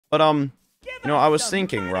But, you know, I was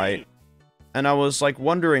thinking, right? And I was, like,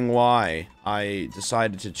 wondering why I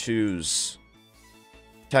decided to choose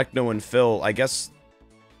Techno and Phil. I guess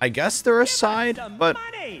they're a side, but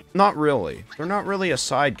not really. They're not really a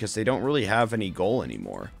side because they don't really have any goal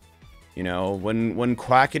anymore. You know, when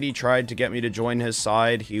Quackity tried to get me to join his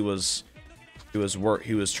side, he was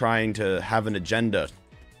trying to have an agenda,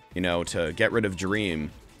 you know, to get rid of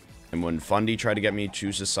Dream. And when Fundy tried to get me to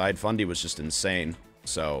choose his side, Fundy was just insane.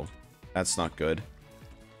 So that's not good.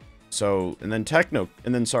 So, and then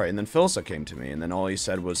Philza came to me, and then all he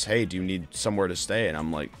said was, "Hey, do you need somewhere to stay?" And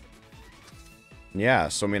I'm like, yeah,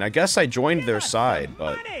 so I mean, I guess I joined their side,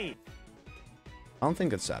 but I don't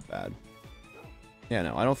think it's that bad. Yeah,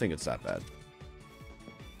 no, I don't think it's that bad.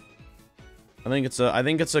 I think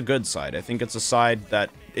it's a good side. I think it's a side that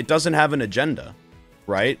it doesn't have an agenda,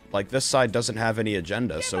 right? Like this side doesn't have any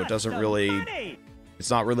agenda, so it doesn't really it's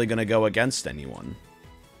not really going to go against anyone.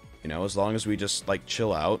 You know, as long as we just like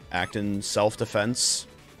chill out, act in self-defense,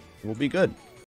 we'll be good.